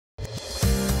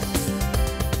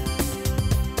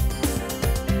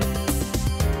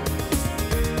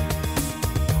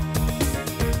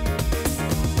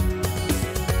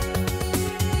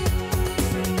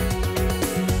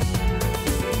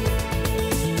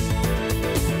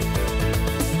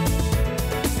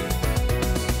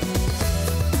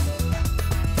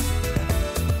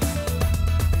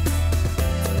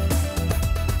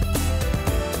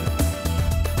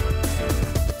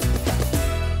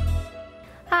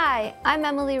Hi, I'm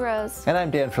Emily Rose. And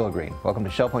I'm Dan Philgreen. Welcome to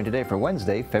Shell Point Today for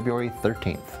Wednesday, February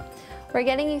 13th. We're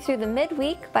getting you through the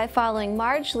midweek by following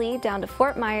Marge Lee down to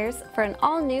Fort Myers for an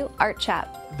all-new art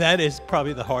chat. That is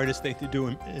probably the hardest thing to do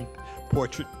in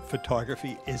portrait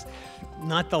photography, is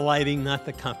not the lighting, not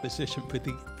the composition, but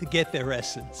to get their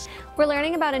essence. We're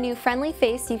learning about a new friendly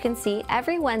face you can see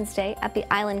every Wednesday at the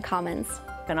Island Commons.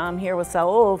 And I'm here with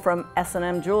Saul from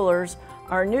S&M Jewelers,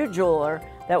 our new jeweler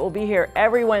that will be here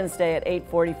every Wednesday at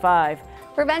 8:45.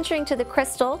 We're venturing to the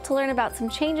Crystal to learn about some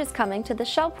changes coming to the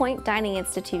Shell Point Dining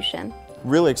Institution.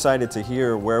 Really excited to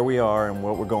hear where we are and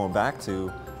what we're going back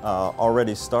to.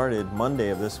 Already started Monday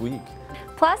of this week.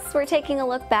 Plus, we're taking a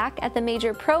look back at the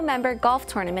major pro member golf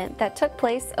tournament that took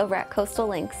place over at Coastal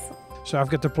Links. So I've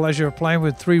got the pleasure of playing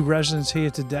with three residents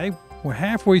here today. We're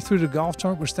halfway through the golf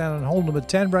tournament. We're standing on hole number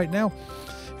 10 right now.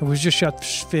 And we've just shot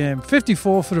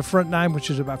 54 for the front nine,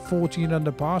 which is about 14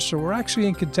 under par. So we're actually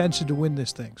in contention to win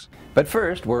this thing. But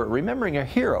first, we're remembering a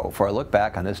hero for a look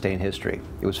back on this day in history.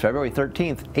 It was February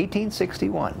 13th,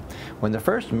 1861, when the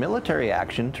first military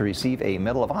action to receive a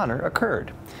Medal of Honor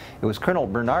occurred. It was Colonel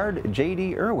Bernard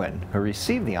J.D. Irwin who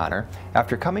received the honor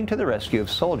after coming to the rescue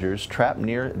of soldiers trapped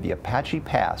near the Apache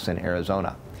Pass in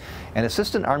Arizona. An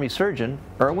assistant army surgeon,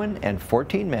 Irwin and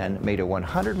 14 men made a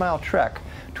 100-mile trek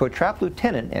to a trapped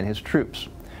lieutenant and his troops.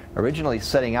 Originally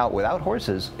setting out without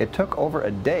horses, it took over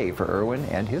a day for Irwin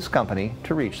and his company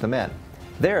to reach the men.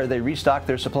 There, they restocked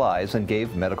their supplies and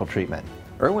gave medical treatment.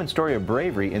 Irwin's story of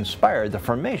bravery inspired the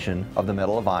formation of the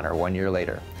Medal of Honor 1 year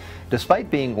later.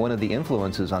 Despite being one of the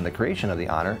influences on the creation of the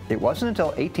honor, it wasn't until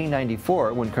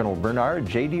 1894 when Colonel Bernard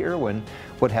J.D. Irwin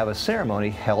would have a ceremony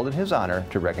held in his honor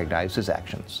to recognize his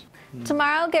actions.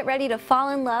 Tomorrow, get ready to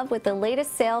fall in love with the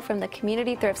latest sale from the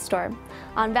Community Thrift Store.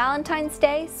 On Valentine's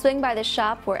Day, swing by the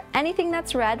shop where anything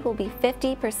that's red will be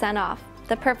 50% off.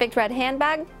 The perfect red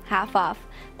handbag, half off.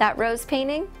 That rose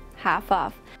painting, half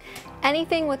off.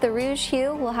 Anything with a rouge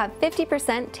hue will have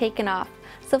 50% taken off.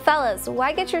 So fellas,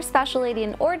 why get your special lady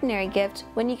an ordinary gift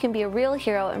when you can be a real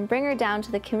hero and bring her down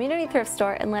to the Community Thrift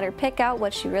Store and let her pick out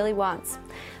what she really wants?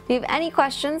 If you have any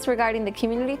questions regarding the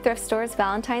Community Thrift Store's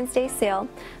Valentine's Day sale,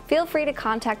 feel free to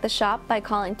contact the shop by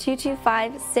calling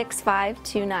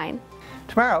 225-6529.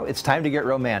 Tomorrow, it's time to get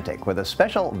romantic with a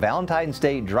special Valentine's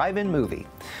Day drive-in movie.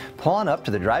 Pull on up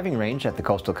to the driving range at the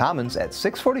Coastal Commons at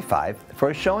 6:45 for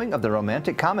a showing of the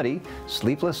romantic comedy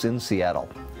Sleepless in Seattle.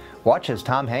 Watch as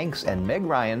Tom Hanks and Meg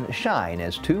Ryan shine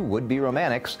as two would-be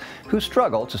romantics who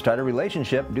struggle to start a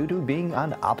relationship due to being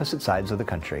on opposite sides of the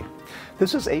country.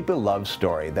 This is a beloved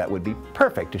story that would be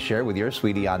perfect to share with your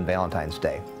sweetie on Valentine's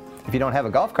Day. If you don't have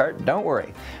a golf cart, don't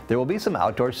worry. There will be some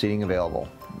outdoor seating available.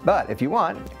 But if you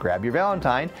want, grab your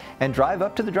Valentine and drive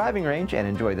up to the driving range and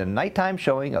enjoy the nighttime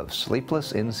showing of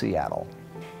Sleepless in Seattle.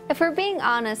 If we're being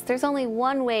honest, there's only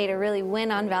one way to really win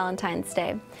on Valentine's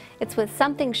Day. It's with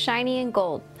something shiny and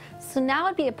gold. So now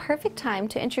would be a perfect time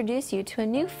to introduce you to a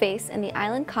new face in the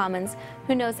Island Commons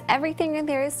who knows everything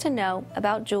there is to know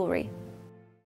about jewelry.